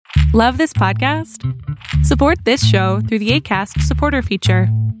Love this podcast? Support this show through the Acast supporter feature.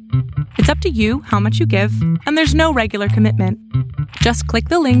 It's up to you how much you give, and there's no regular commitment. Just click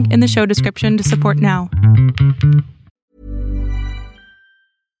the link in the show description to support now.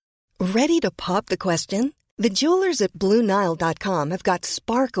 Ready to pop the question? The jewelers at BlueNile.com have got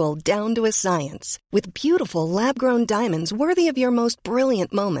sparkle down to a science with beautiful lab-grown diamonds worthy of your most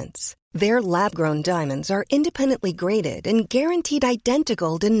brilliant moments. Their lab-grown diamonds are independently graded and guaranteed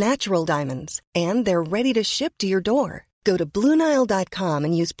identical to natural diamonds, and they're ready to ship to your door. Go to BlueNile.com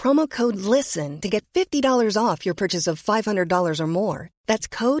and use promo code LISTEN to get $50 off your purchase of $500 or more. That's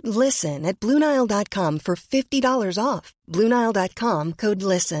code LISTEN at BlueNile.com for $50 off. BlueNile.com, code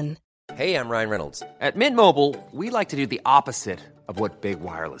LISTEN. Hey, I'm Ryan Reynolds. At Mint Mobile, we like to do the opposite of what Big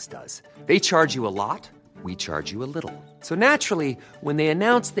Wireless does. They charge you a lot, we charge you a little. So naturally, when they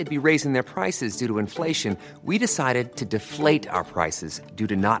announced they'd be raising their prices due to inflation, we decided to deflate our prices due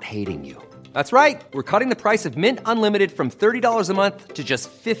to not hating you. That's right. We're cutting the price of Mint Unlimited from $30 a month to just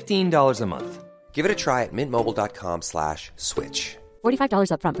 $15 a month. Give it a try at mintmobile.com/switch.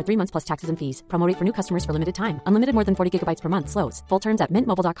 $45 up front for 3 months plus taxes and fees. Promo rate for new customers for limited time. Unlimited more than 40 gigabytes per month. Slows full terms at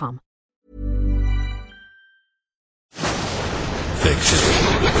mintmobile.com. Fiction,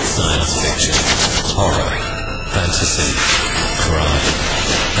 science fiction, horror, fantasy, crime,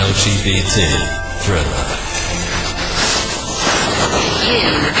 LGBT, thriller.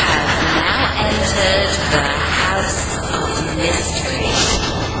 You have now entered the House of Mystery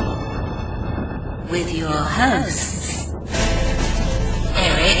with your hosts,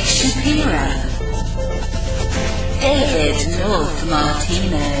 Eric Shapiro, David North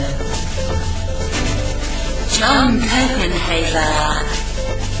Martino, John Copenhaver,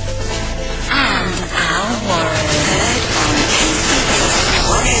 and Al Warren. Heard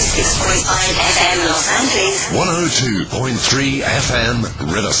on KCH 106.5 FM Los Angeles, 102.3 FM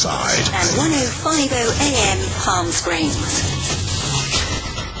Riverside, and 105.0 AM Palm Springs.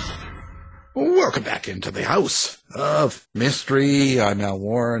 Welcome back into the House of Mystery. I'm Al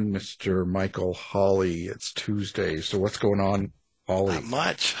Warren, Mr. Michael Hawley. It's Tuesday, so what's going on, Hawley? Not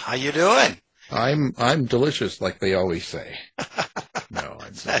much. How you doing? I'm delicious, like they always say. No,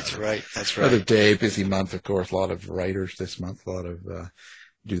 That's right. That's right. Another day, busy month, of course. A lot of writers this month. A lot of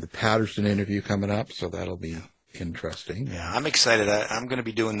do the Patterson interview coming up, so that'll be interesting. Yeah, I'm excited. I'm going to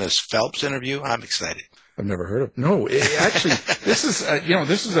be doing this Phelps interview. I'm excited. I've never heard of. No, actually, this is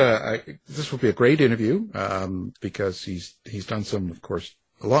this will be a great interview because he's done some, of course,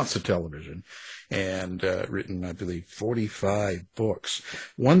 lots of television and written, I believe, 45 books.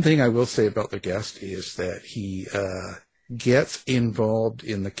 One thing I will say about the guest is that he gets involved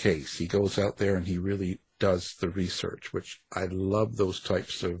in the case. He goes out there and he really does the research, which I love those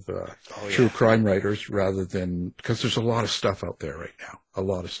types of true crime writers rather than, because there's a lot of stuff out there right now, a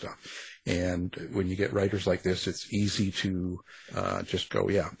lot of stuff. And when you get writers like this, it's easy to just go,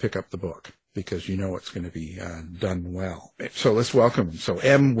 pick up the book, because you know it's going to be done well. So let's welcome him. So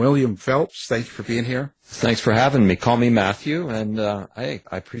M. William Phelps, thank you for being here. Thanks for having me. Call me Matthew, and I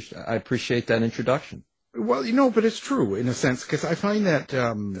appreciate that introduction. Well, but it's true in a sense, because I find that,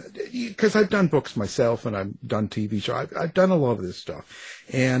 because I've done books myself and I've done TV shows, I've done a lot of this stuff,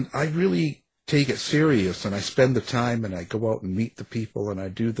 and I really take it serious, and I spend the time, and I go out and meet the people, and I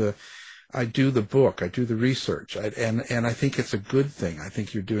do the book, I do the research, and I think it's a good thing. I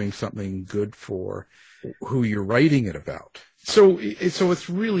think you're doing something good for who you're writing it about. So it's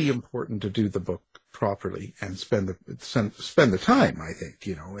really important to do the book properly and spend the time, I think,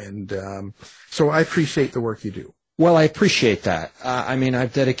 and so I appreciate the work you do. Well, I appreciate that.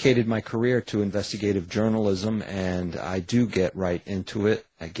 I've dedicated my career to investigative journalism, and I do get right into it.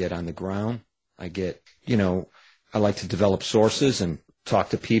 I get on the ground. I get, I like to develop sources and talk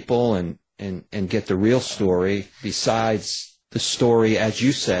to people and get the real story. Besides the story, as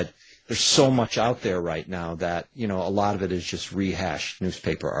you said, there's so much out there right now that, a lot of it is just rehashed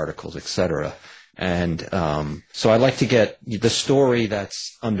newspaper articles, etc. And so I like to get the story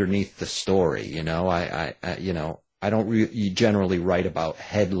that's underneath the story. I don't generally write about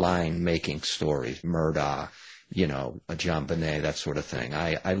headline making stories, Murdoch, a John Bonet, that sort of thing.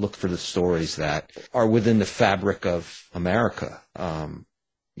 I look for the stories that are within the fabric of America,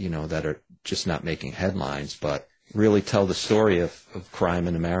 that are just not making headlines, but really tell the story of crime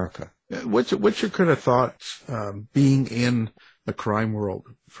in America. What's your kind of thoughts, being in the crime world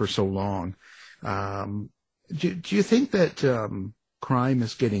for so long? Do you think that crime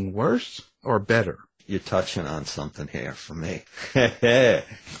is getting worse or better? You're touching on something here for me.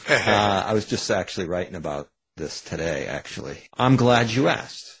 I was just actually writing about this today, actually. I'm glad you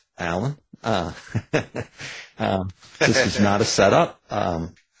asked, Alan. This is not a setup.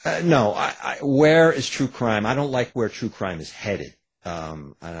 No, where is true crime? I don't like where true crime is headed.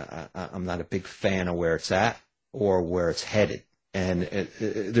 I'm not a big fan of where it's at or where it's headed. And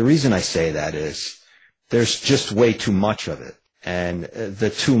the reason I say that is there's just way too much of it. And the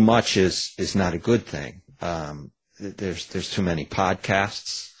too much is not a good thing. There's too many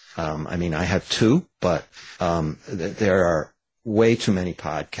podcasts. I mean, I have two, but there are way too many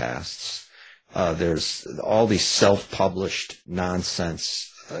podcasts. There's all these self-published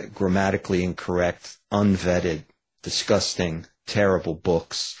nonsense, grammatically incorrect, unvetted, disgusting, terrible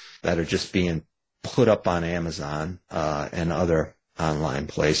books that are just being put up on Amazon and other online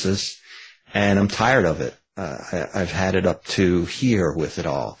places. And I'm tired of it. I've had it up to here with it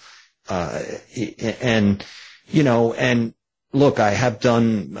all. And look, I have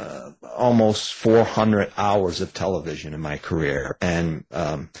done almost 400 hours of television in my career, and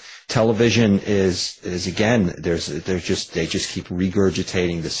television is again, they just keep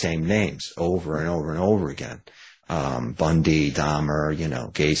regurgitating the same names over and over and over again. Bundy, Dahmer,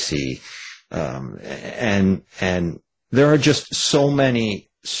 Gacy, and there are just so many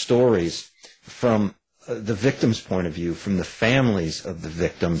stories from the victim's point of view, from the families of the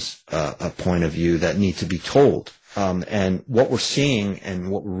victims' point of view that need to be told. And what we're seeing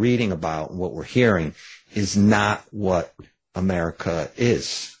and what we're reading about and what we're hearing is not what America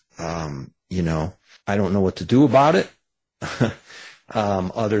is. I don't know what to do about it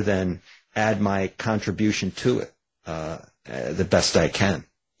other than add my contribution to it the best I can,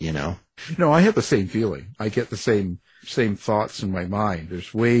 No, I have the same feeling. I get the same thoughts in my mind.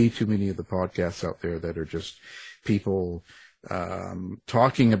 There's way too many of the podcasts out there that are just people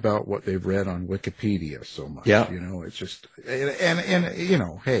talking about what they've read on Wikipedia so much. Yeah. It's just, and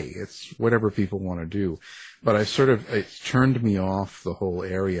hey, it's whatever people want to do. But it's turned me off the whole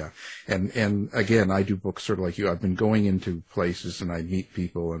area. And again, I do books sort of like you. I've been going into places and I meet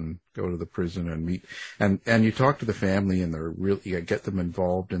people and go to the prison and meet, and you talk to the family and you get them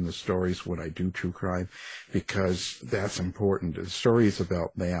involved in the stories when I do true crime, because that's important. The story is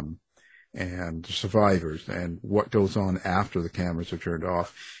about them and survivors and what goes on after the cameras are turned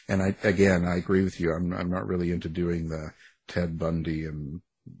off. And I agree with you. I'm not really into doing the Ted Bundy and,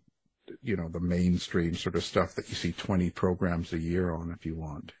 the mainstream sort of stuff that you see 20 programs a year on if you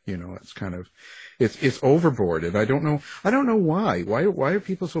want. It's kind of, it's overboard. And I don't know why. Why are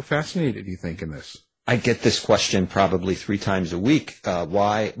people so fascinated, do you think, in this? I get this question probably 3 times a week.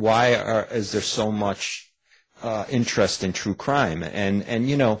 Why is there so much interest in true crime? And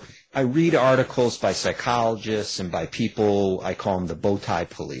I read articles by psychologists and by people, I call them the bow tie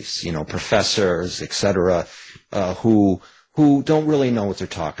police, professors, et cetera, who don't really know what they're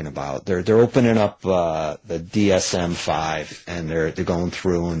talking about. They're opening up the DSM-5 and they're going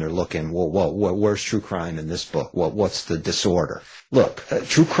through and they're looking, where's true crime in this book? What's the disorder? Look,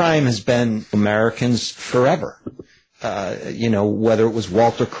 true crime has been Americans forever. Whether it was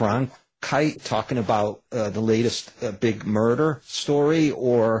Walter Cronkite talking about the latest big murder story,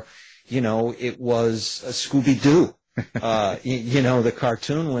 or it was Scooby-Doo, the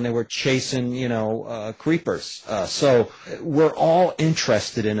cartoon when they were chasing, creepers. So we're all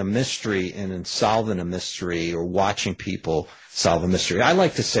interested in a mystery and in solving a mystery or watching people solve a mystery. I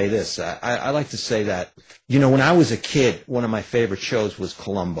like to say this. I like to say that, when I was a kid, one of my favorite shows was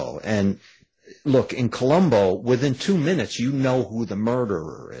Columbo. And look, in Columbo, within 2 minutes, you know who the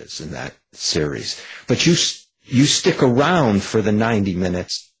murderer is in that series. But you stick around for the 90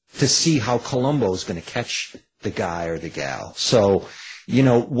 minutes to see how Columbo is going to catch the guy or the gal. So,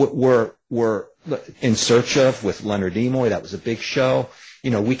 we're in search of, with Leonard Nimoy, that was a big show.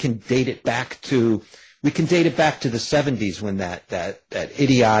 We can date it back to the 70s when that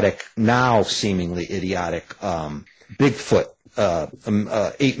idiotic, now seemingly idiotic, Bigfoot,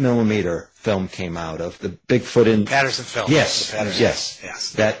 8mm film came out of the Bigfoot in Patterson film. Yes.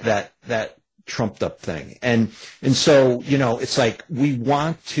 That trumped up thing. And so, it's like we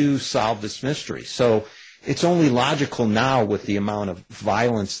want to solve this mystery. So it's only logical now, with the amount of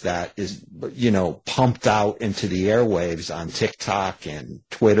violence that is, pumped out into the airwaves on TikTok and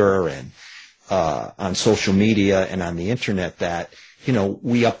Twitter and on social media and on the internet, that,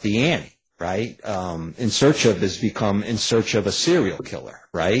 we up the ante, right? In Search of has become In Search of a Serial Killer,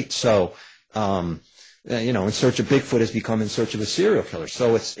 right? So, In Search of Bigfoot has become In Search of a Serial Killer.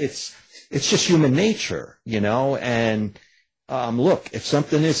 So it's just human nature, and look, if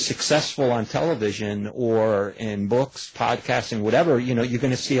something is successful on television or in books, podcasting, whatever, you're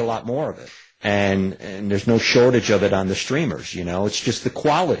going to see a lot more of it. And there's no shortage of it on the streamers, it's just the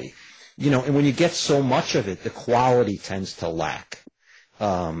quality, and when you get so much of it, the quality tends to lack.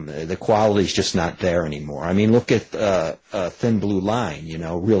 The quality's just not there anymore. I mean, look at Thin Blue Line, you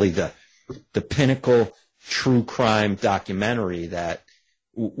know, really the pinnacle true crime documentary that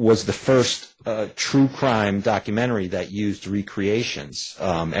was the first true crime documentary that used recreations.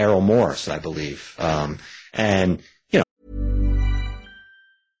 Errol Morris, I believe. And, you know.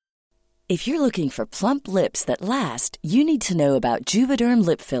 If you're looking for plump lips that last, you need to know about Juvederm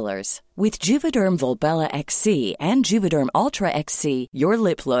lip fillers. With Juvederm Volbella XC and Juvederm Ultra XC, your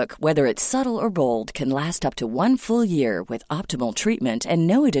lip look, whether it's subtle or bold, can last up to 1 full year with optimal treatment and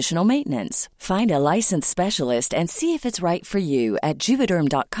no additional maintenance. Find a licensed specialist and see if it's right for you at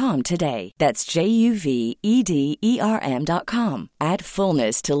Juvederm.com today. That's JUVEDERM.com. Add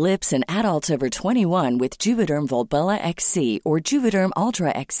fullness to lips in adults over 21 with Juvederm Volbella XC or Juvederm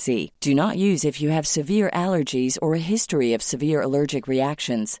Ultra XC. Do not use if you have severe allergies or a history of severe allergic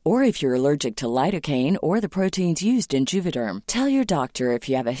reactions, or if you're allergic to lidocaine or the proteins used in Juvederm. Tell your doctor if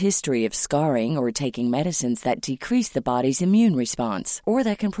you have a history of scarring or taking medicines that decrease the body's immune response or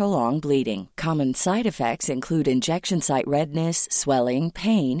that can prolong bleeding. Common side effects include injection site redness, swelling,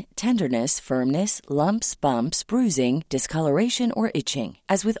 pain, tenderness, firmness, lumps, bumps, bruising, discoloration, or itching.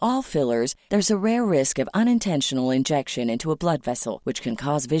 As with all fillers, there's a rare risk of unintentional injection into a blood vessel, which can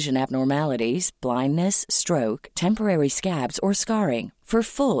cause vision abnormalities, blindness, stroke, temporary scabs, or scarring. For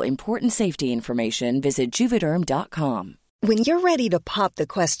full, important safety information, visit Juvederm.com. When you're ready to pop the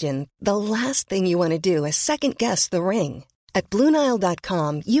question, the last thing you want to do is second-guess the ring. At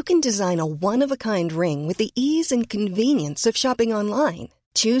BlueNile.com, you can design a one-of-a-kind ring with the ease and convenience of shopping online.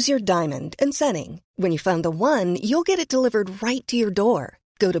 Choose your diamond and setting. When you find the one, you'll get it delivered right to your door.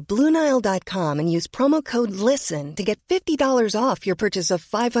 Go to BlueNile.com and use promo code LISTEN to get $50 off your purchase of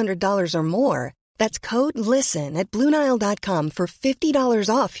 $500 or more. That's code LISTEN at BlueNile.com for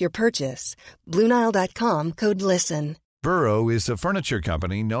 $50 off your purchase. BlueNile.com, code LISTEN. Burrow is a furniture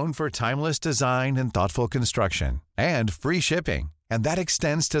company known for timeless design and thoughtful construction, and free shipping, and that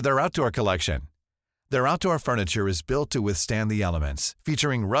extends to their outdoor collection. Their outdoor furniture is built to withstand the elements,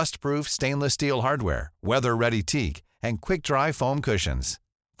 featuring rust-proof stainless steel hardware, weather-ready teak, and quick-dry foam cushions.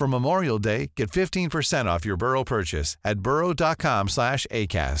 For Memorial Day, get 15% off your Burrow purchase at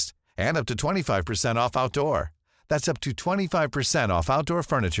burrow.com/ACAST and up to 25% off outdoor. That's up to 25% off outdoor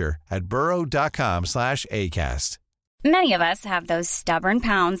furniture at burrow.com/ACAST. Many of us have those stubborn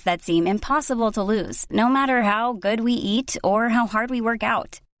pounds that seem impossible to lose, no matter how good we eat or how hard we work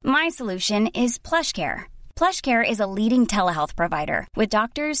out. My solution is PlushCare. PlushCare is a leading telehealth provider with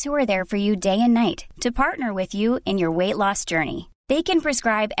doctors who are there for you day and night to partner with you in your weight loss journey. They can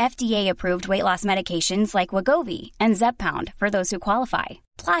prescribe FDA-approved weight loss medications like Wegovy and Zepbound for those who qualify.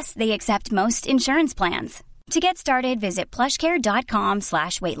 Plus, they accept most insurance plans. To get started, visit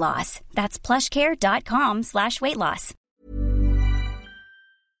plushcare.com/weightloss. That's plushcare.com/weightloss.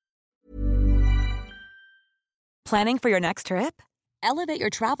 Planning for your next trip? Elevate your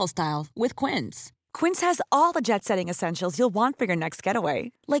travel style with Quince. Quince has all the jet-setting essentials you'll want for your next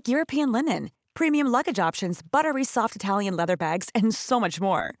getaway, like European linen, premium luggage options, buttery soft Italian leather bags, and so much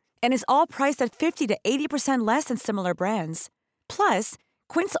more. And is all priced at 50 to 80% less than similar brands. Plus,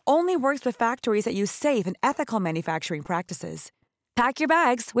 Quince only works with factories that use safe and ethical manufacturing practices. Pack your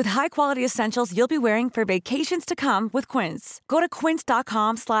bags with high-quality essentials you'll be wearing for vacations to come with Quince. Go to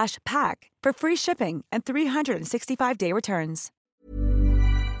quince.com/pack for free shipping and 365-day returns.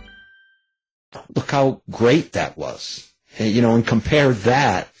 Look how great that was, and compare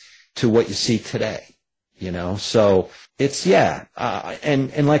that to what you see today, So it's,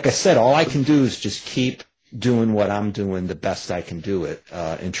 and like I said, all I can do is just keep doing what I'm doing the best I can do it,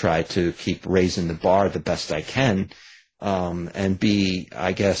 and try to keep raising the bar the best I can, and be,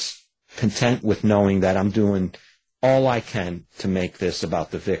 I guess, content with knowing that I'm doing all I can to make this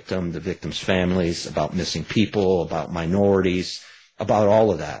about the victims' families, about missing people, about minorities, about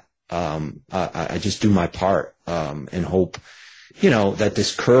all of that. I just do my part, and hope, that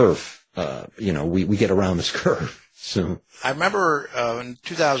this curve, we get around this curve soon. I remember in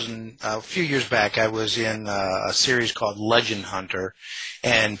 2000, a few years back, I was in a series called Legend Hunter,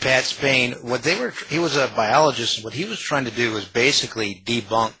 and Pat Spain, he was a biologist, and what he was trying to do was basically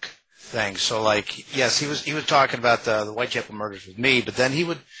debunk things. So, yes, he was talking about the Whitechapel murders with me, but then he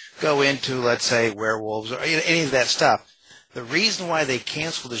would go into, let's say, werewolves or any of that stuff. The reason why they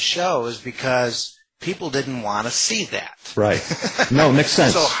canceled the show is because people didn't want to see that. Right. No, it makes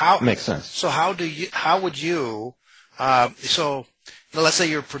sense. Makes sense. So how would you, let's say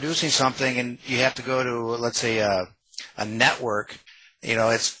you're producing something and you have to go to, let's say, a network,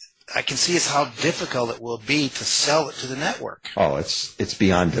 I can see how difficult it will be to sell it to the network. Oh, it's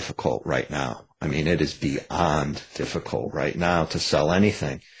beyond difficult right now. I mean, it is beyond difficult right now to sell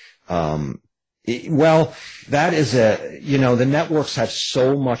anything. Well, that is the networks have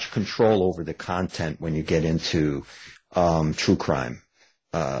so much control over the content when you get into true crime.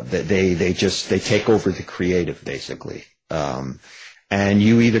 They take over the creative, basically. And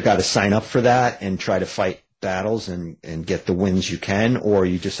you either got to sign up for that and try to fight battles and get the wins you can, or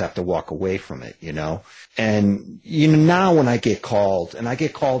you just have to walk away from it, And, now when I get called, and I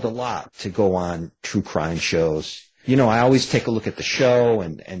get called a lot to go on true crime shows, I always take a look at the show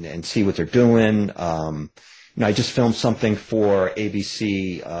and see what they're doing. I just filmed something for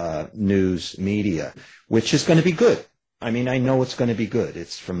ABC News Media, which is going to be good. I mean, I know it's going to be good.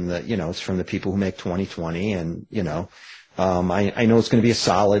 It's from the people who make 2020, and I know it's going to be a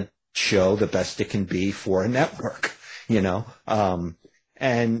solid show, the best it can be for a network.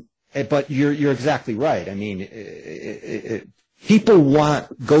 But you're exactly right. I mean, people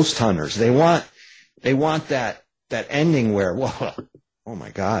want ghost hunters. They want that ending where, well, oh my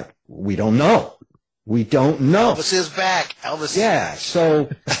God, we don't know. We don't know. Elvis is back. Elvis. Yeah. So,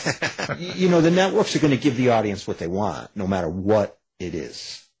 the networks are going to give the audience what they want, no matter what it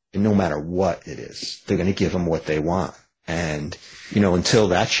is. And no matter what it is, they're going to give them what they want. And, until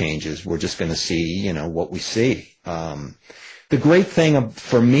that changes, we're just going to see, what we see. The great thing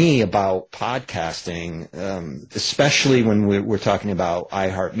for me about podcasting, especially when we're talking about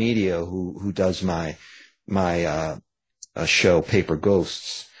iHeartMedia, who does my show Paper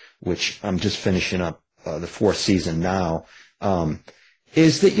Ghosts, which I'm just finishing up the 4th season now,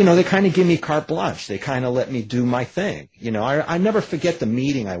 is that, they kind of give me carte blanche. They kind of let me do my thing. I never forget the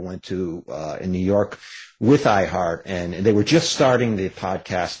meeting I went to in New York with iHeart, and they were just starting the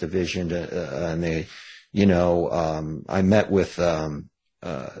podcast division, and they, I met with the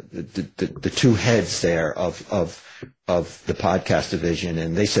two heads there of the podcast division,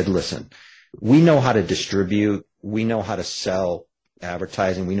 and they said, listen, we know how to distribute. We know how to sell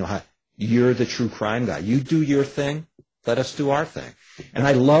advertising. We know how. You're the true crime guy. You do your thing. Let us do our thing. And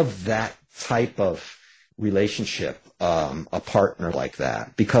I love that type of relationship, a partner like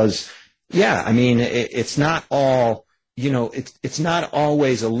that, because, yeah, I mean, it's not all, it's not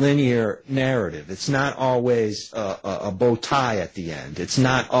always a linear narrative. It's not always a bow tie at the end. It's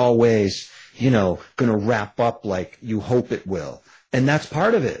not always, going to wrap up like you hope it will. And that's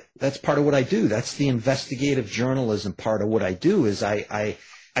part of it. That's part of what I do. That's the investigative journalism part of what I do is I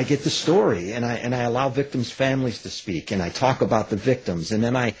get the story and I allow victims' families to speak and I talk about the victims. And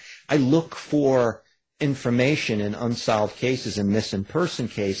then I look for information in unsolved cases and missing person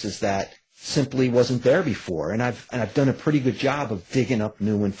cases that simply wasn't there before. And I've done a pretty good job of digging up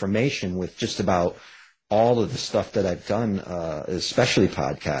new information with just about all of the stuff that I've done, especially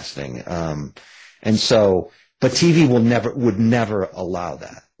podcasting. But TV would never allow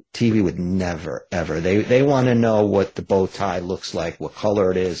that. TV would never, ever. They want to know what the bow tie looks like, what color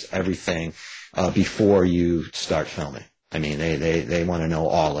it is, everything, before you start filming. I mean, they want to know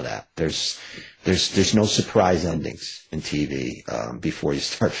all of that. There's no surprise endings in TV, before you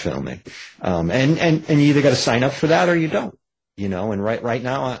start filming. And you either got to sign up for that or you don't, and right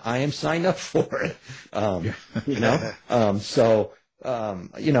now I am signed up for it. And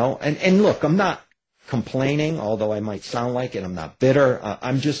look, I'm not complaining, although I might sound like it. I'm not bitter.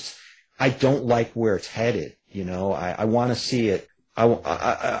 I don't like where it's headed. I want to see it.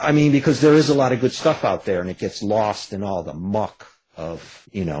 I mean, because there is a lot of good stuff out there and it gets lost in all the muck of,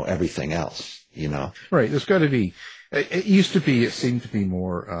 everything else, Right. There's got to be, it seemed to be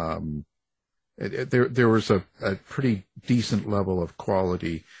more, there was a pretty decent level of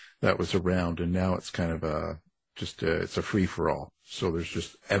quality that was around, and now it's kind of it's a free for all. So there's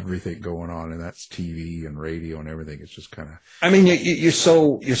just everything going on, and that's TV and radio and everything. It's just kind of. I mean, you're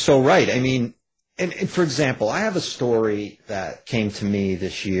so right. I mean, and for example, I have a story that came to me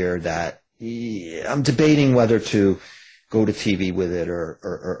this year that I'm debating whether to go to TV with it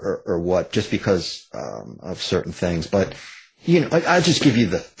or what, just because of certain things. But I'll just give you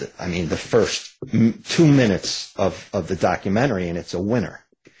the first 2 minutes of the documentary, and it's a winner.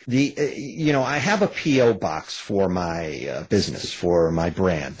 I have a P.O. box for my business, for my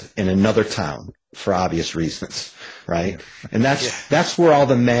brand in another town for obvious reasons, right? And that's where all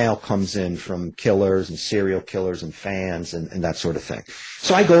the mail comes in from killers and serial killers and fans and that sort of thing.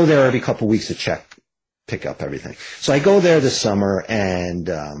 So I go there every couple of weeks to pick up everything. So I go there this summer and,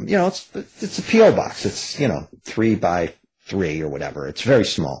 it's a P.O. box. It's, 3 by 3 or whatever. It's very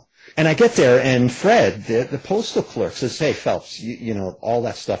small. And I get there, and Fred, the postal clerk, says, "Hey, Phelps, all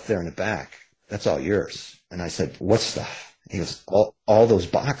that stuff there in the back, that's all yours." And I said, "What stuff?" He goes, all those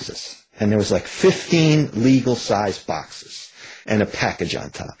boxes. And there was like 15 legal-sized boxes and a package on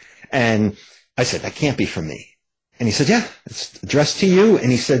top. And I said, that can't be from me. And he said, yeah, it's addressed to you.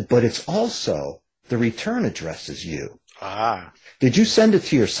 And he said, but it's also the return address is you. Ah. Did you send it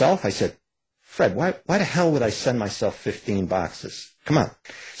to yourself? I said, Fred, why the hell would I send myself 15 boxes? Come on.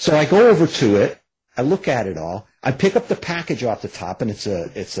 So I go over to it. I look at it all. I pick up the package off the top, and it's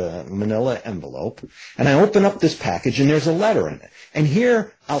a manila envelope. And I open up this package, and there's a letter in it. And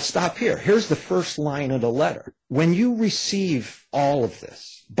here, I'll stop here. Here's the first line of the letter. When you receive all of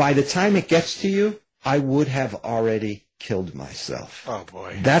this, by the time it gets to you, I would have already killed myself. Oh,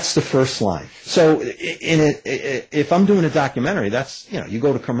 boy. That's the first line. So if I'm doing a documentary, that's, you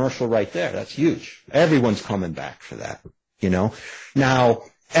go to commercial right there. That's huge. Everyone's coming back for that, Now,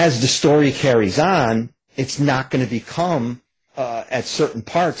 as the story carries on, it's not going to become, at certain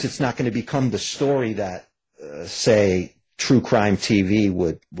parts, it's not going to become the story that, say, True Crime TV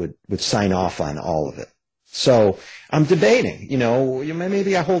would sign off on all of it. So I'm debating,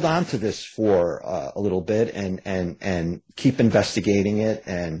 maybe I hold on to this for a little bit and keep investigating it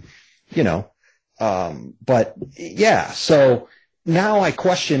and, but yeah, so now I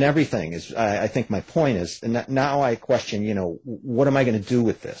question everything I think my point is, and now I question, what am I going to do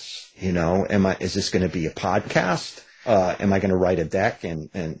with this? Is this going to be a podcast? Am I going to write a deck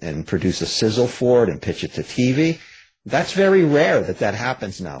and produce a sizzle for it and pitch it to TV? That's very rare that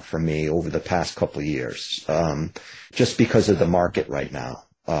happens now for me over the past couple of years, just because of the market right now,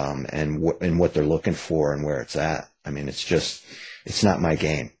 and what they're looking for and where it's at. I mean, it's not my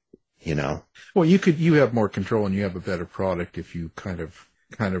game, Well, you have more control and you have a better product if you kind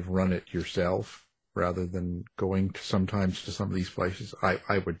of run it yourself rather than going sometimes to some of these places.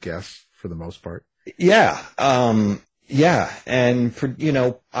 I would guess for the most part. Yeah. Yeah, and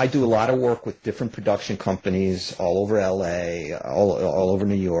I do a lot of work with different production companies all over LA, all over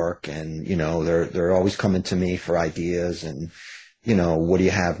New York, and they're always coming to me for ideas and what do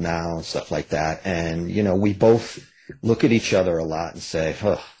you have now and stuff like that. And we both look at each other a lot and say,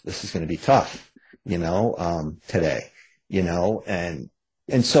 oh, this is going to be tough, today, and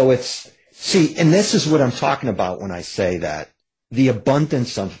so and this is what I'm talking about when I say that the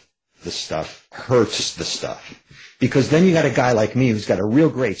abundance of the stuff hurts the stuff. Because then you got a guy like me who's got a real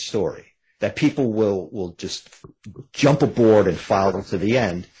great story that people will just jump aboard and follow to the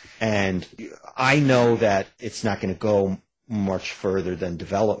end. And I know that it's not going to go much further than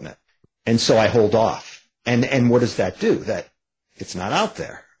development. And so I hold off. And what does that do? That it's not out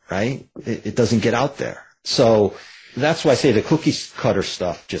there, right? It doesn't get out there. So that's why I say the cookie cutter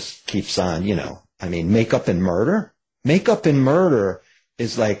stuff just keeps on, I mean, Makeup and Murder. Makeup and Murder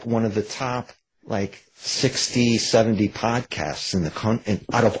is like one of the top, 60, 70 podcasts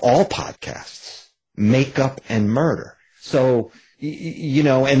out of all podcasts, Makeup and Murder. So,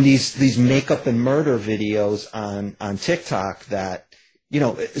 and these Makeup and Murder videos on TikTok that,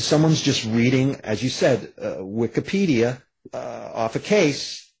 someone's just reading, as you said, Wikipedia, off a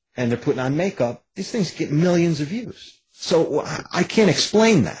case and they're putting on makeup. These things get millions of views. So I can't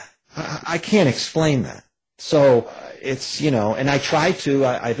explain that. I can't explain that. So it's, and I try to,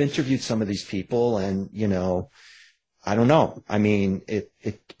 I've interviewed some of these people and, I don't know. I mean,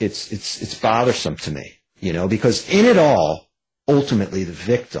 it's bothersome to me, because in it all, ultimately the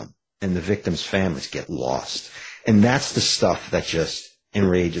victim and the victim's families get lost. And that's the stuff that just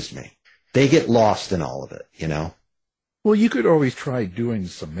enrages me. They get lost in all of it, Well, you could always try doing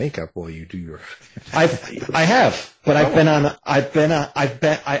some makeup while you do your. I have, but I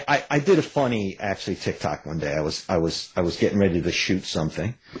did a funny actually TikTok one day. I was getting ready to shoot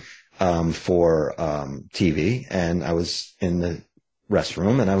something, for, TV, and I was in the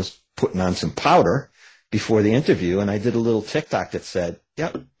restroom and I was putting on some powder before the interview, and I did a little TikTok that said,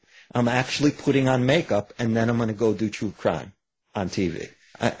 yep, I'm actually putting on makeup and then I'm going to go do true crime on TV.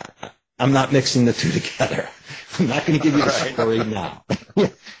 I'm not mixing the two together. I'm not going to give you the story now.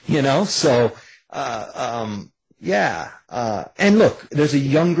 So, yeah. And look, there's a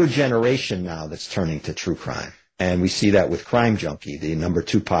younger generation now that's turning to true crime. And we see that with Crime Junkie, the number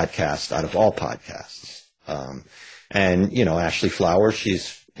 2 podcast out of all podcasts. And, Ashley Flowers,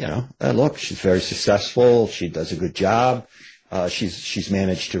 she's, look, she's very successful. She does a good job. She's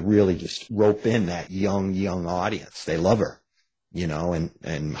managed to really just rope in that young audience. They love her.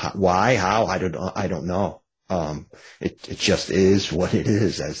 And why, how, I don't know. It just is what it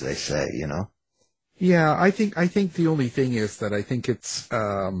is, as they say, Yeah, I think the only thing is that I think it's,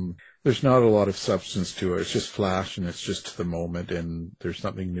 there's not a lot of substance to it. It's just flash and it's just to the moment and there's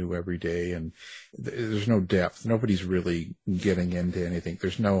something new every day and there's no depth. Nobody's really getting into anything.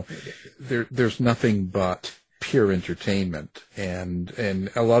 There's nothing but pure entertainment. And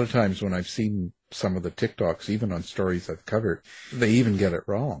a lot of times when I've seen some of the TikToks, even on stories I've covered, they even get it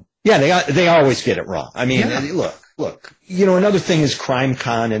wrong. Yeah, they always get it wrong. I mean, look. Another thing is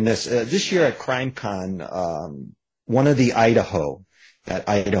CrimeCon, and this year at CrimeCon, one of the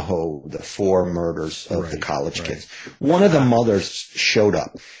the 4 murders of the college kids. One of the mothers showed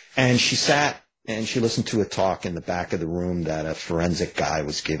up, and she sat and she listened to a talk in the back of the room that a forensic guy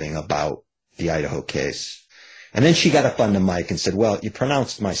was giving about the Idaho case. And then she got up on the mic and said, well, you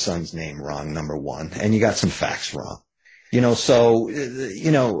pronounced my son's name wrong, number one, and you got some facts wrong.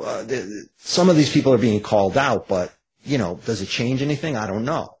 Some of these people are being called out, but, does it change anything? I don't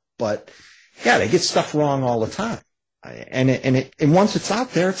know. But, yeah, they get stuff wrong all the time. And once it's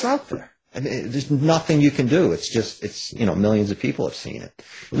out there, it's out there. I mean, there's nothing you can do. It's millions of people have seen it.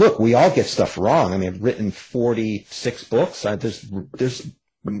 Look, we all get stuff wrong. I mean, I've written 46 books. There's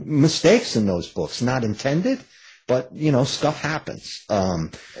mistakes in those books, not intended, but, stuff happens. I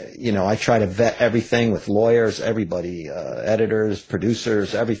try to vet everything with lawyers, everybody, editors,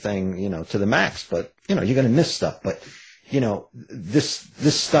 producers, everything, to the max, but, you're going to miss stuff. But, this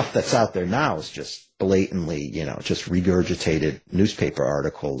stuff that's out there now is just blatantly, just regurgitated newspaper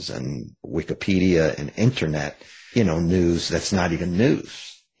articles and Wikipedia and internet, news that's not even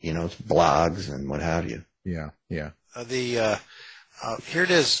news. It's blogs and what have you. Yeah. Here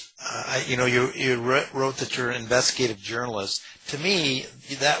it is. You wrote that you're an investigative journalist. To me,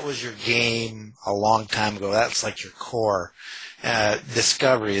 that was your game a long time ago. That's like your core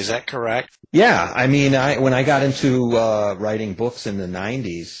discovery. Is that correct? Yeah. I mean, when I got into writing books in the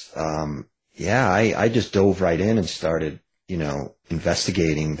 90s, I just dove right in and started,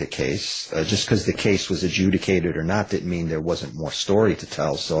 investigating the case. Just because the case was adjudicated or not didn't mean there wasn't more story to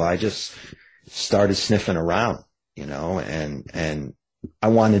tell. So I just started sniffing around, and I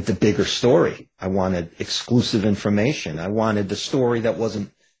wanted the bigger story. I wanted exclusive information. I wanted the story that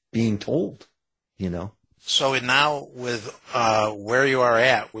wasn't being told, So now with where you are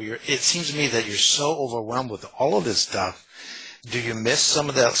at, it seems to me that you're so overwhelmed with all of this stuff. Do you miss some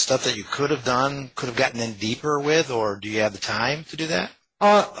of that stuff that you could have done, could have gotten in deeper with, or do you have the time to do that?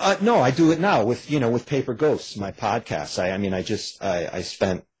 No, I do it now with Paper Ghosts, my podcast. I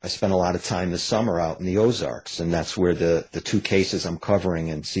spent a lot of time this summer out in the Ozarks, and that's where the 2 cases I'm covering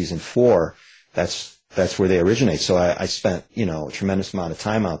in season 4, that's where they originate. So I spent, a tremendous amount of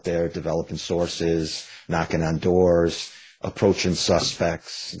time out there developing sources, knocking on doors, approaching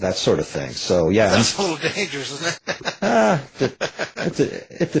suspects, that sort of thing. So yeah, that's a little dangerous, isn't it?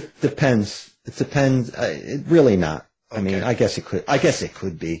 It depends. It depends. It really not. Okay. I mean, I guess it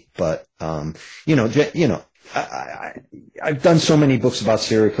could be, but I've done so many books about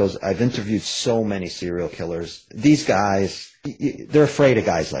serial killers. I've interviewed so many serial killers. These guys, they're afraid of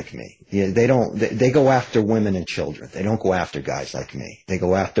guys like me. They go after women and children. They don't go after guys like me. They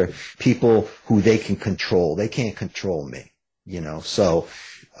go after people who they can control. They can't control me, so,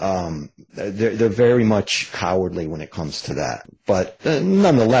 they're very much cowardly when it comes to that. But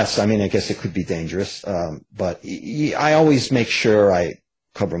nonetheless, I mean, I guess it could be dangerous. But I always make sure I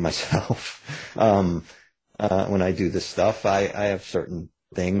cover myself. When I do this stuff, I have certain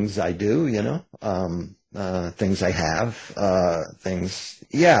things I do, things I have, things.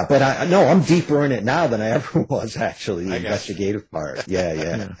 Yeah, but I'm deeper in it now than I ever was, actually, the investigative part.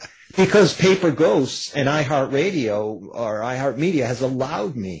 Yeah. Because Paper Ghosts and iHeartRadio or iHeartMedia has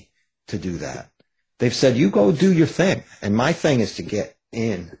allowed me to do that. They've said, you go do your thing. And my thing is to get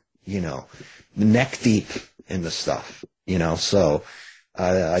in, neck deep in the stuff, So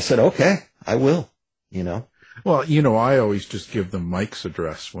I said, okay, I will, Well, I always just give them Mike's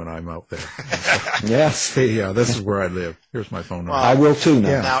address when I'm out there. Yes. Hey, this is where I live. Here's my phone number. Well, I will too now.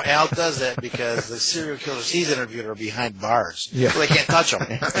 Yeah. Now, Al does that because the serial killers he's interviewed are behind bars. Yeah. So they can't touch them.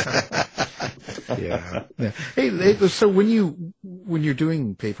 Yeah. Hey, so when you're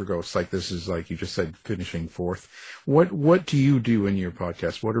doing Paper Ghosts, like this is like you just said, finishing 4th, what do you do in your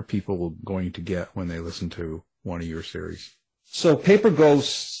podcast? What are people going to get when they listen to one of your series? So Paper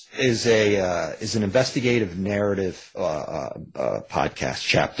Ghosts is an investigative narrative podcast,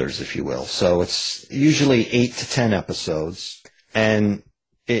 chapters, if you will. So it's usually 8 to 10 episodes, and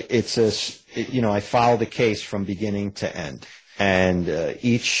I follow the case from beginning to end. And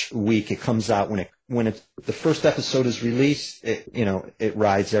each week it comes out when the first episode is released. It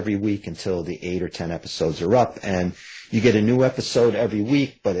rides every week until the 8 or 10 episodes are up, and you get a new episode every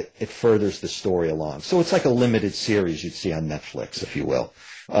week, but it furthers the story along. So it's like a limited series you'd see on Netflix, if you will,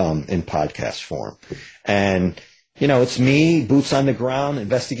 in podcast form. And, it's me, boots on the ground,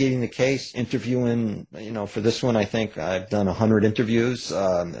 investigating the case, interviewing, for this one, I think I've done 100 interviews.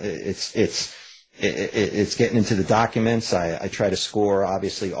 It's getting into the documents. I try to score,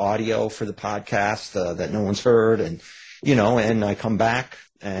 obviously, audio for the podcast that no one's heard. And, and I come back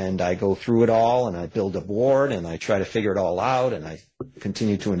and I go through it all, and I build a board, and I try to figure it all out, and I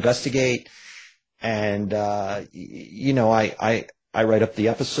continue to investigate. And, you know, I write up the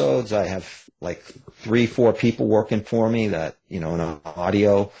episodes. I have like 3-4 people working for me that, you know, an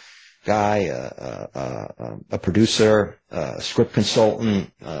audio guy, a producer, a script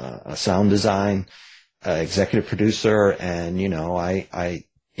consultant, a sound design, executive producer. And, you know, I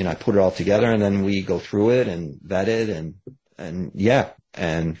put it all together, and then we go through it and vet it, and yeah.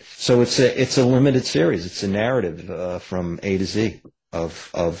 And so it's a limited series. It's a narrative, from A to Z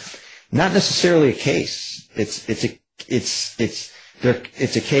of not necessarily a case. It's a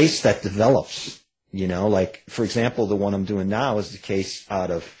case that develops, you know, like, for example, the one I'm doing now is the case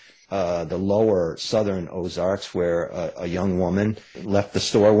out of the lower southern Ozarks, where a young woman left the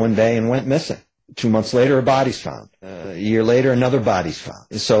store one day and went missing. 2 months later, her body's found. A year later, another body's found.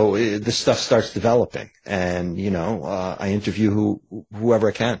 So this stuff starts developing, and, you know, I interview whoever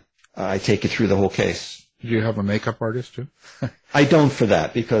I can. I take it through the whole case. Do you have a makeup artist too? I don't for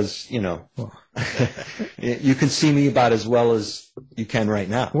that, because, you know, you can see me about as well as you can right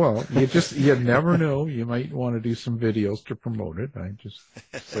now. Well, you never know. You might want to do some videos to promote it. I just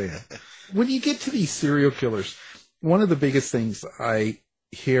say that. When you get to these serial killers, one of the biggest things I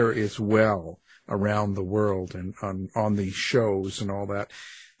hear as well around the world and on these shows and all that,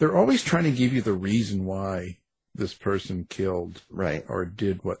 they're always trying to give you the reason why this person killed or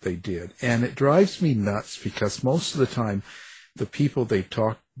did what they did. And it drives me nuts, because most of the time the people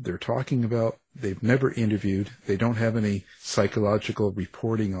they're talking about, they've never interviewed. They don't have any psychological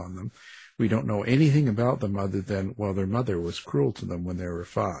reporting on them. We don't know anything about them other than, well, their mother was cruel to them when they were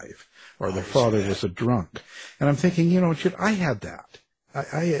 5, or their father was a drunk. And I'm thinking, you know, shit, I had that.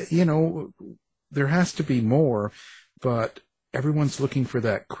 I you know, there has to be more, but everyone's looking for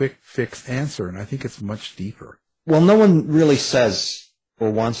that quick fix answer, and I think it's much deeper. Well, no one really says or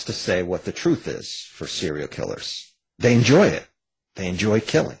wants to say what the truth is for serial killers. They enjoy it. They enjoy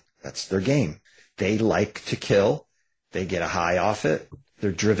killing. That's their game. They like to kill. They get a high off it.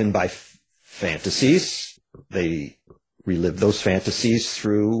 They're driven by fantasies. They relive those fantasies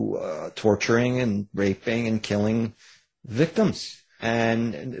through torturing and raping and killing victims.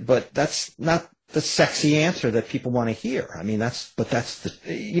 But that's not the sexy answer that people want to hear. I mean,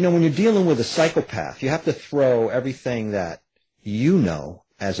 when you're dealing with a psychopath, you have to throw everything that you know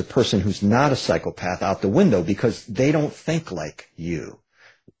as a person who's not a psychopath out the window, because they don't think like you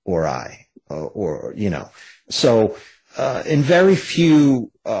or I, or you know. So, in very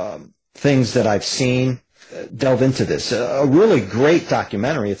few things that I've seen delve into this. A really great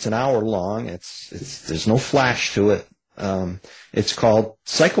documentary. It's an hour long. There's no flash to it. It's called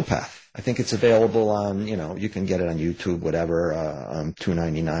Psychopath. I think it's available on, you know, you can get it on YouTube, whatever,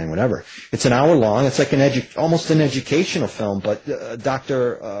 $2.99, whatever. It's an hour long. It's like almost an educational film, but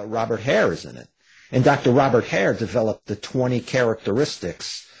Dr. Robert Hare is in it. And Dr. Robert Hare developed the 20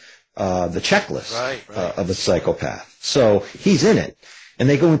 characteristics, the checklist of a psychopath. So he's in it. And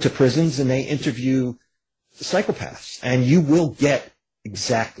they go into prisons and they interview psychopaths. And you will get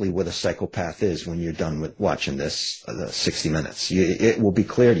exactly what a psychopath is when you're done with watching this 60 minutes. It will be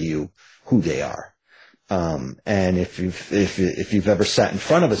clear to you who they are. And if you've ever sat in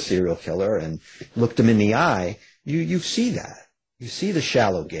front of a serial killer and looked them in the eye, you see that. You see the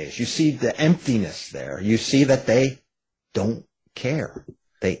shallow gaze. You see the emptiness there. You see that they don't care.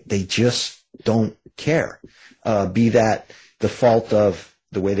 They just don't care. Be that the fault of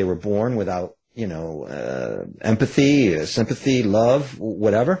the way they were born, without, you know, empathy, sympathy, love,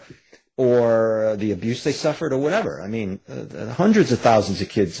 whatever, or the abuse they suffered, or whatever. I mean, hundreds of thousands of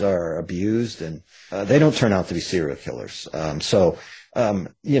kids are abused, and they don't turn out to be serial killers.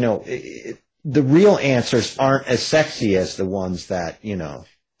 You know, the real answers aren't as sexy as the ones that, you know,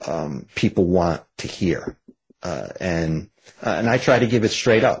 people want to hear. And I try to give it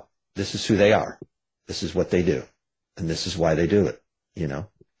straight up. This is who they are. This is what they do. And this is why they do it, you know.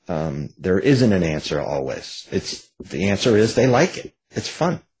 There isn't an answer always. The answer is they like it. It's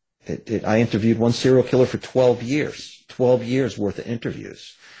fun. I interviewed one serial killer for 12 years worth of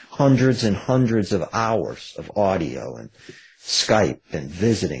interviews, hundreds and hundreds of hours of audio and Skype and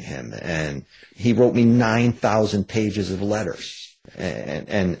visiting him. And he wrote me 9,000 pages of letters.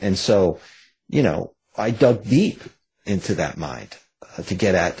 And so, you know, I dug deep into that mind to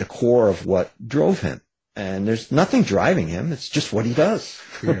get at the core of what drove him. And there's nothing driving him. It's just what he does.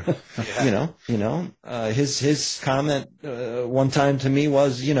 Yeah. His comment one time to me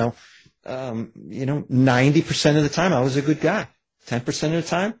was, 90% of the time I was a good guy. 10% of the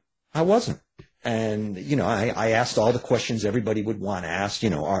time I wasn't. And, I asked all the questions everybody would want to ask,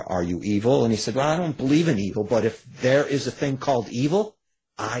 are you evil? And he said, well, I don't believe in evil, but if there is a thing called evil,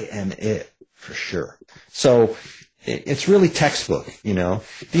 I am it for sure. So it's really textbook, you know.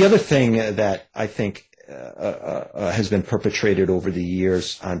 The other thing that I think has been perpetrated over the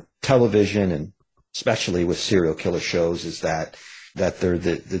years on television and especially with serial killer shows is that they're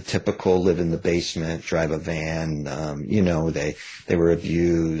the typical live in the basement, drive a van, you know, they were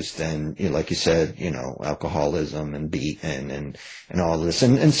abused and, you know, like you said, you know, alcoholism and beaten and all this.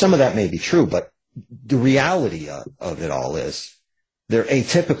 And some of that may be true, but the reality of it all is they're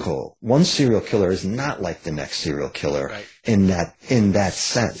atypical. One serial killer is not like the next serial killer right. in that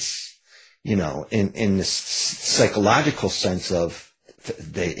sense, you know, in the psychological sense of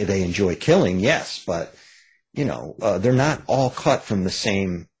they enjoy killing, yes, but you know, they're not all cut from the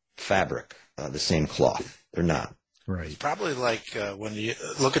same fabric, the same cloth. They're not. Right. It's probably like when you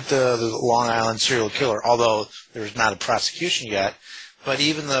look at the Long Island serial killer, although there's not a prosecution yet, but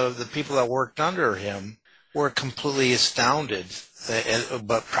even the people that worked under him were completely astounded.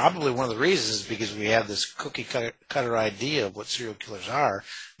 But probably one of the reasons is because we have this cookie cutter idea of what serial killers are.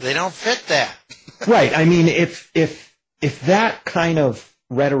 They don't fit that. Right. I mean, if that kind of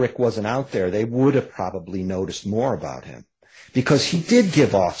rhetoric wasn't out there, they would have probably noticed more about him because he did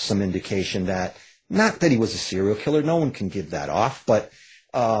give off some indication that not that he was a serial killer. No one can give that off, but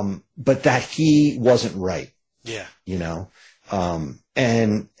that he wasn't right. Yeah. You know,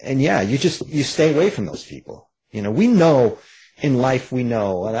 and yeah, you stay away from those people. You know, we know in life, we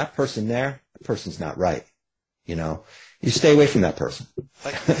know well, that person's not right. You know, you stay away from that person.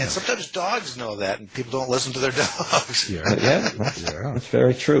 And sometimes dogs know that, and people don't listen to their dogs. Yeah, that's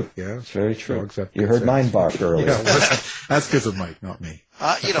very true. Yeah, it's very true. You heard mine bark earlier. Yeah, that's because of Mike, not me.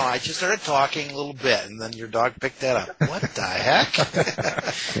 You know, I just started talking a little bit, and then your dog picked that up. What the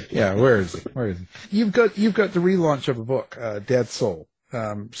heck? Yeah, where is it? You've got the relaunch of a book, Dead Soul.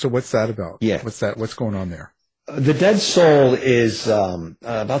 So what's that about? Yeah, What's going on there? The Dead Soul is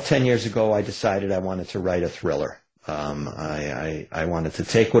about 10 years ago. I decided I wanted to write a thriller. I wanted to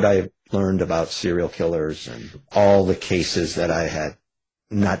take what I learned about serial killers and all the cases that I had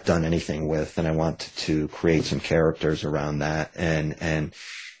not done anything with, and I wanted to create some characters around that and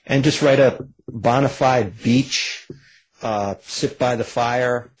just write a bona fide beach, sit by the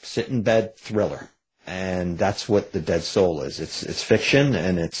fire, sit in bed thriller. And that's what The Dead Soul is. It's fiction,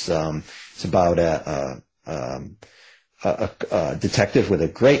 and it's about a detective with a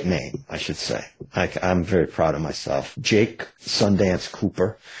great name, I should say. I'm very proud of myself. Jake Sundance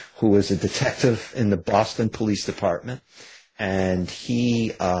Cooper, who is a detective in the Boston Police Department. And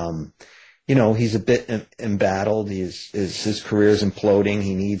he, you know, he's a bit embattled. His career is imploding.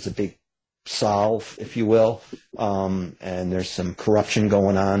 He needs a big solve, if you will. And there's some corruption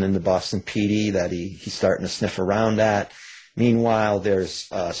going on in the Boston PD that he's starting to sniff around at. Meanwhile, there's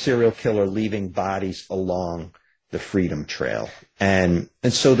a serial killer leaving bodies along the Freedom Trail. And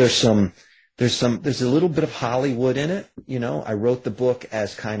so there's a little bit of Hollywood in it. You know, I wrote the book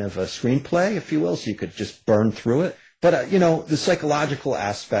as kind of a screenplay, if you will, so you could just burn through it. But, you know, the psychological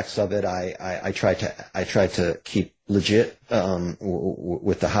aspects of it, I try to keep legit,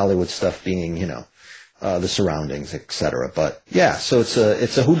 with the Hollywood stuff being, you know, the surroundings, et cetera. But yeah, so it's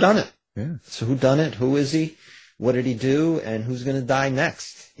a whodunit. Yeah. It's a whodunit. Who is he? What did he do? And who's going to die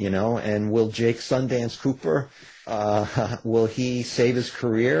next? You know, and will Jake Sundance Cooper, will he save his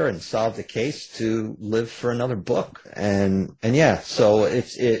career and solve the case to live for another book? And yeah, so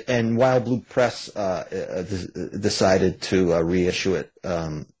and Wild Blue Press, decided to, reissue it,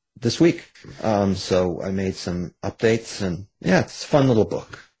 this week. So I made some updates, and yeah, it's a fun little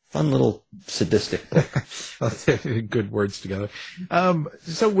book. Fun little sadistic book. Good words together.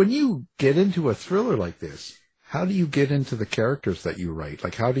 So when you get into a thriller like this, how do you get into the characters that you write?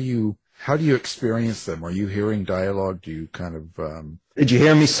 Like, how do you experience them? Are you hearing dialogue? Do you kind of, Did you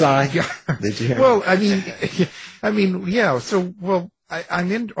hear me sigh? Yeah. Did you hear well, me? I mean, yeah. So, well,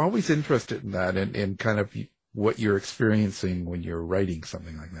 I'm always interested in that and kind of what you're experiencing when you're writing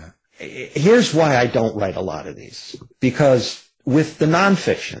something like that. Here's why I don't write a lot of these. Because with the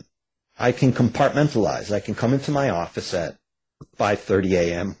nonfiction, I can compartmentalize. I can come into my office at 5:30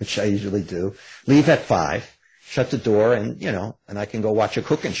 a.m., which I usually do, leave at 5, shut the door, and, you know, and I can go watch a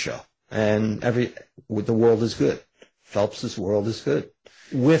cooking show. And the world is good. Phelps's world is good.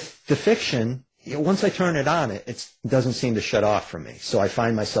 With the fiction, once I turn it on, it doesn't seem to shut off for me. So I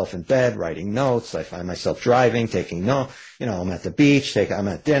find myself in bed writing notes. I find myself driving, taking notes. You know, I'm at the beach, I'm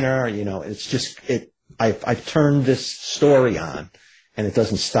at dinner. You know, it's just I've turned this story on, and it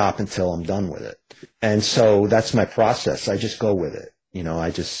doesn't stop until I'm done with it. And so that's my process. I just go with it. You know,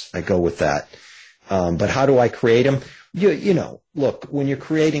 I go with that. But how do I create them? you know, look, when you're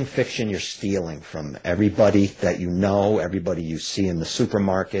creating fiction, you're stealing from everybody that you know, everybody you see in the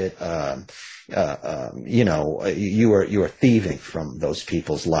supermarket. You know, you are thieving from those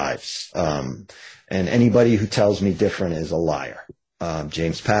people's lives. And anybody who tells me different is a liar.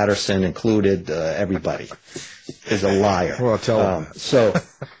 James Patterson included, everybody is a liar. Well, I'll tell him. So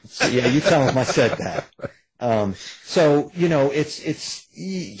yeah, you tell him I said that. So, you know,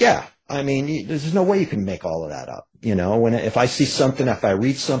 yeah, I mean, there's no way you can make all of that up. You know, if I see something, if I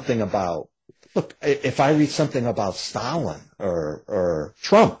read something about, look, if I read something about Stalin or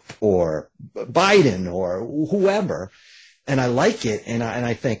Trump or Biden or whoever, and I like it, and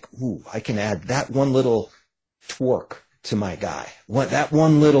I think, ooh, I can add that one little twerk to my guy. That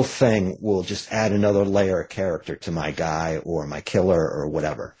one little thing will just add another layer of character to my guy or my killer or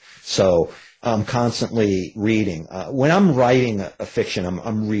whatever. So I'm constantly reading. When I'm writing a fiction,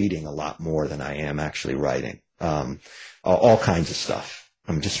 I'm reading a lot more than I am actually writing. All kinds of stuff.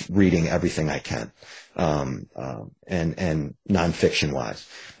 I'm just reading everything I can, and nonfiction wise.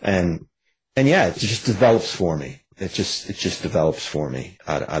 And yeah, it just develops for me. It just develops for me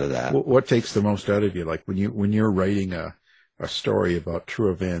out of that. What takes the most out of you? Like when you're writing a story about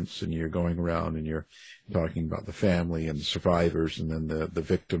true events and you're going around and you're talking about the family and the survivors and then the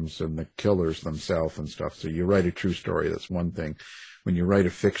victims and the killers themselves and stuff. So you write a true story, that's one thing. When you write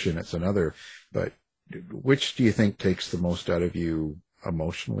a fiction, it's another. But which do you think takes the most out of you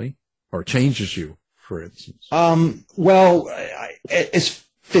emotionally or changes you, for instance? Well, it's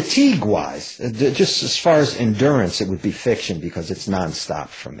fatigue-wise, just as far as endurance, it would be fiction because it's nonstop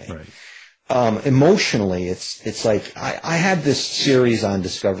for me. Right. Emotionally, it's like I had this series on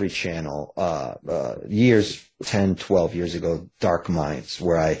Discovery Channel 10, 12 years ago, Dark Minds,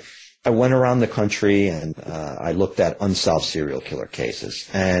 where I went around the country and I looked at unsolved serial killer cases.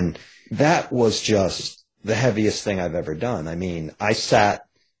 And that was just the heaviest thing I've ever done. I mean, I sat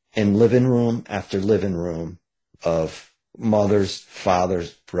in living room after living room of mothers,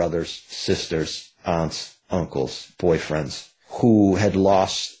 fathers, brothers, sisters, aunts, uncles, boyfriends who had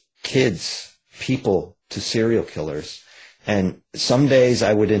lost kids, people to serial killers. And some days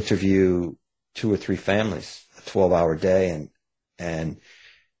I would interview 2 or 3 families, a 12-hour day, and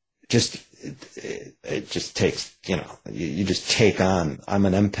just it just takes, you know, you just take on. I'm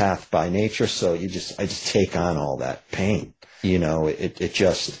an empath by nature, so I just take on all that pain. You know,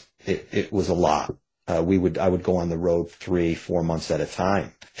 it was a lot. I would go on the road 3-4 months at a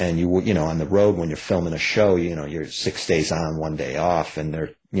time, and you know, on the road when you're filming a show, you know, you're 6 days on, 1 day off, and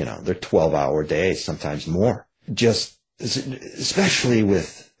they're 12-hour days, sometimes more. Just especially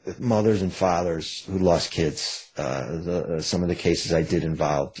with mothers and fathers who lost kids. Some of the cases I did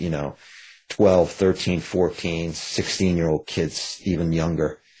involved, you know, 12, 13, 14, 16-year-old kids, even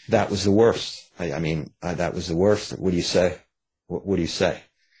younger. That was the worst. I mean, that was the worst. What do you say? What do you say?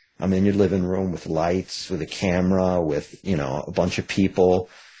 I'm in your living room with lights, with a camera, with, you know, a bunch of people.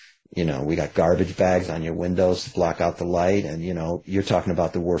 You know, we got garbage bags on your windows to block out the light. And, you know, you're talking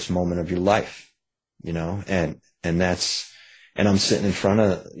about the worst moment of your life, you know, and I'm sitting in front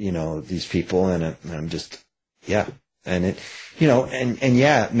of, you know, these people and I'm just, yeah. And it, you know, and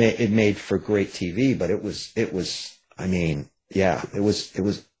yeah, it made for great TV, but it was, I mean, yeah, it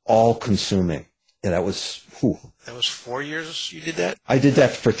was all consuming. And that was, whew. That was 4 years you did that? I did that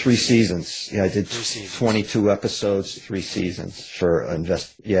for 3 seasons. Yeah, I did 22 episodes, 3 seasons for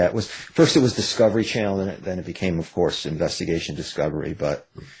yeah, it was Discovery Channel, and then it became, of course, Investigation Discovery, but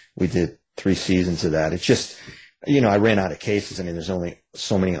we did 3 seasons of that. It's just, you know, I ran out of cases. I mean, there's only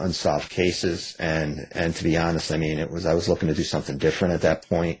so many unsolved cases, and to be honest, I mean, I was looking to do something different at that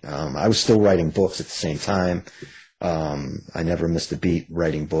point. I was still writing books at the same time. I never missed a beat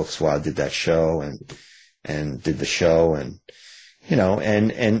writing books while I did that show and did the show, and, you know,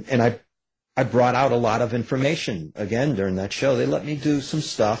 and I brought out a lot of information again during that show. They let me do some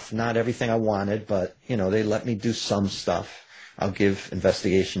stuff, not everything I wanted, but, you know, they let me do some stuff. I'll give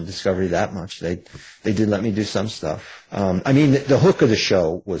Investigation Discovery that much. They did let me do some stuff. I mean, the hook of the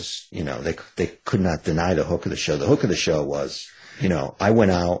show was, you know, they could not deny the hook of the show. The hook of the show was, you know, I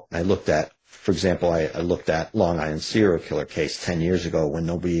went out and I looked at, for example, I looked at Long Island serial killer case 10 years ago when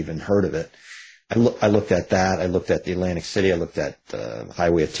nobody even heard of it. I looked at that. I looked at the Atlantic City. I looked at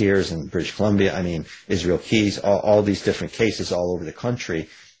Highway of Tears in British Columbia. I mean, Israel Keys, all these different cases all over the country.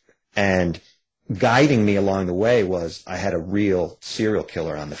 And guiding me along the way was I had a real serial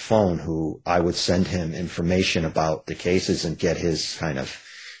killer on the phone who I would send him information about the cases and get his kind of,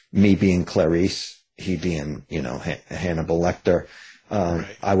 me being Clarice, he being, you know, Hannibal Lecter. Right.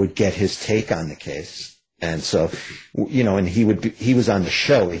 I would get his take on the case. And so, you know, and he was on the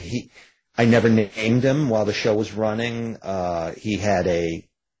show. I never named him while the show was running. He had a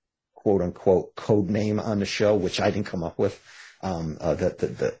quote unquote code name on the show, which I didn't come up with.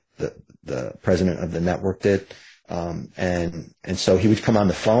 The president of the network did. And so he would come on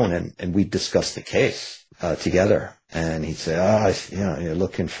the phone and we'd discuss the case, together. And he'd say, you're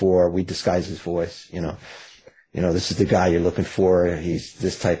looking for, we disguise his voice, this is the guy you're looking for. He's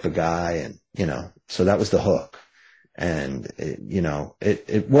this type of guy. And, so that was the hook. And,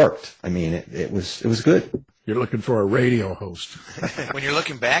 it worked. I mean, it was good. You're looking for a radio host. When you're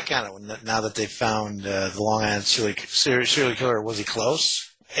looking back on it, now that they found the Long Island serial killer, was he close?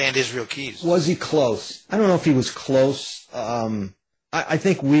 And Israel Keys. Was he close? I don't know if he was close. I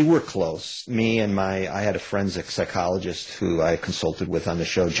think we were close. Me and I had a forensic psychologist who I consulted with on the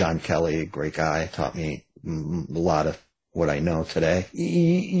show, John Kelly, a great guy, taught me a lot of what I know today.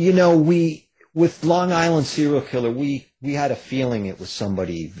 With Long Island serial killer, we had a feeling it was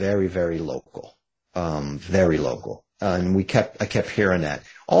somebody very, very local. Very local. And I kept hearing that.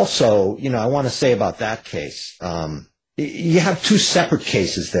 Also, I want to say about that case, you have two separate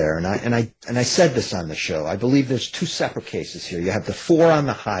cases there, and I said this on the show. I believe there's two separate cases here. You have the 4 on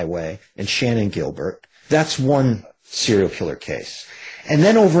the highway and Shannon Gilbert. That's one serial killer case. And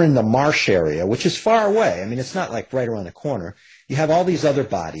then over in the Marsh area, which is far away, I mean, it's not like right around the corner, you have all these other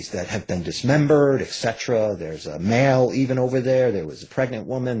bodies that have been dismembered, etc. There's a male even over there. There was a pregnant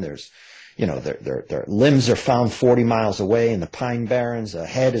woman. There's, their limbs are found 40 miles away in the Pine Barrens. A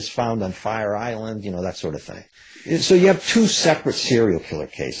head is found on Fire Island, that sort of thing. So you have two separate serial killer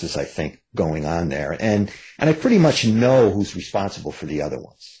cases, I think, going on there. And I pretty much know who's responsible for the other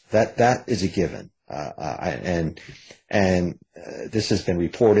ones. That is a given. And this has been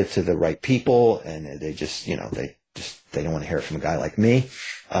reported to the right people, and they just, they don't want to hear it from a guy like me.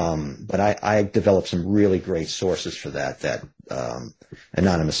 But I developed some really great sources for that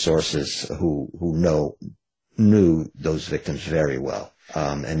anonymous sources who knew those victims very well.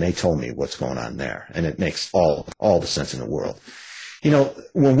 And they told me what's going on there. And it makes all the sense in the world.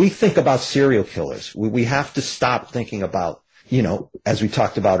 When we think about serial killers, we have to stop thinking about, as we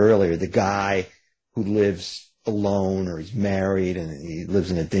talked about earlier, the guy who lives alone or he's married and he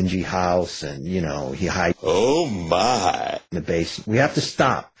lives in a dingy house and, he hides in the basement. We have to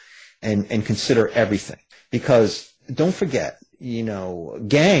stop and consider everything, because don't forget,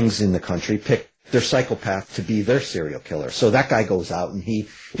 gangs in the country pick their psychopath to be their serial killer. So that guy goes out and he,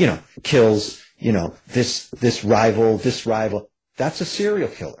 kills, this rival. That's a serial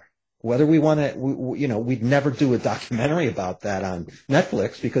killer. Whether we want to, we'd never do a documentary about that on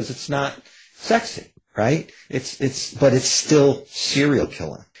Netflix because it's not sexy, right? But it's still serial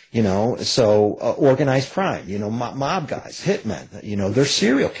killing, so organized crime, mob guys, hitmen, they're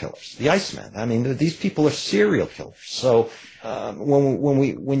serial killers. The Icemen. I mean, these people are serial killers. So,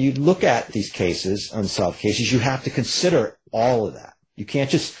 when you look at these cases, unsolved cases, you have to consider all of that. You can't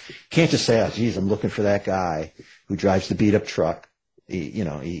just say, oh, geez, I'm looking for that guy who drives the beat up truck.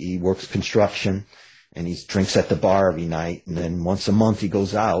 He works construction and he drinks at the bar every night. And then once a month he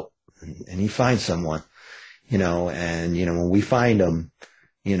goes out and he finds someone, and, when we find him,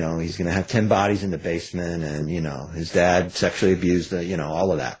 he's going to have 10 bodies in the basement and, his dad sexually abused,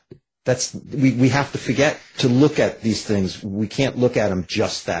 all of that. We have to forget to look at these things. We can't look at them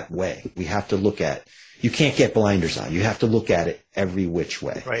just that way. We have to you can't get blinders on. You have to look at it every which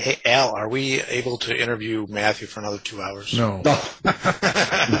way. Right. Hey, Al, are we able to interview Matthew for another 2 hours? No.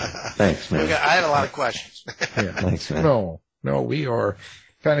 Thanks, man. I had a lot of questions. Yeah. Thanks, man. No, we are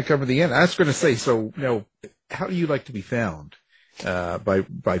kind of coming to the end. I was going to say, so, how do you like to be found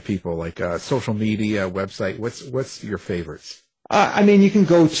by people, like social media, website? What's your favorites? You can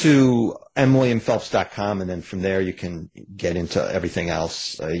go to mwilliamphelps.com, and then from there you can get into everything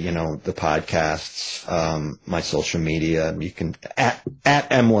else, the podcasts, my social media. You can, at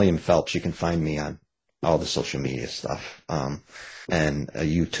mwilliamphelps, you can find me on all the social media stuff. And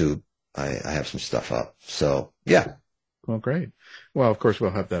YouTube, I have some stuff up. So, yeah. Well, great. Well, of course,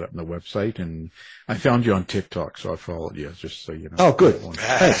 we'll have that up on the website. And I found you on TikTok, so I followed you, just so you know. Oh, good.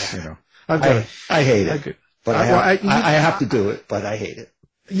 Thanks. I hate it. But I have to do it, but I hate it.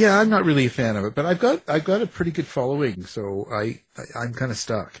 Yeah, I'm not really a fan of it, but I've got a pretty good following, so I'm kind of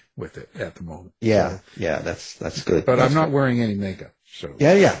stuck with it at the moment. Yeah, so. Yeah, that's good. But I'm not wearing any makeup, so.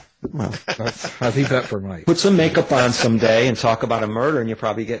 Yeah. Well, I'll leave that for Mike. Put some makeup on someday and talk about a murder, and you'll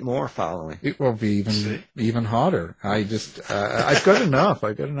probably get more following. It will be even hotter. I've got enough.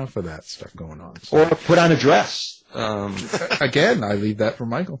 I've got enough of that stuff going on. So. Or put on a dress. Again, I leave that for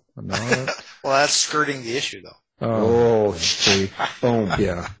Michael. Well, that's skirting the issue, though. Oh, see, boom.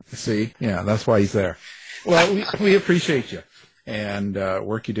 Yeah, see, yeah, that's why he's there. Well, we appreciate you. and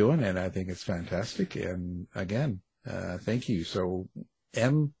work you're doing, and I think it's fantastic. And again, thank you. So,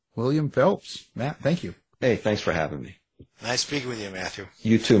 M. William Phelps, Matt, thank you. Hey, thanks for having me. Nice speaking with you, Matthew.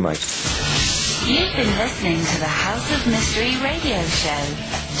 You too, Mike. You've been listening to the House of Mystery radio show.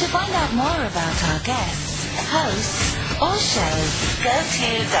 To find out more about our guests, hosts, or shows, go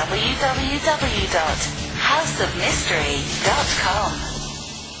to www.houseofmystery.com.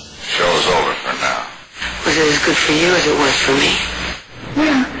 Show's over for now. Was it as good for you as it was for me?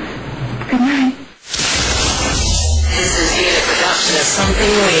 Well, good night. This has been a production of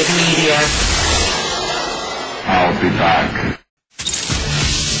Something Weird Media. I'll be back.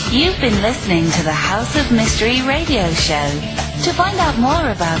 You've been listening to the House of Mystery radio show. To find out more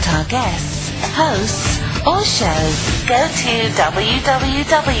about our guests, hosts, or shows, go to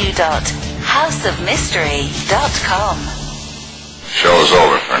www.houseofmystery.com. Show's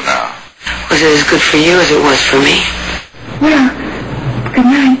over for now. Was it as good for you as it was for me? Well, good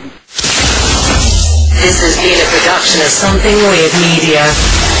night. This has been a production of Something Weird Media.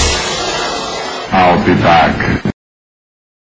 I'll be back.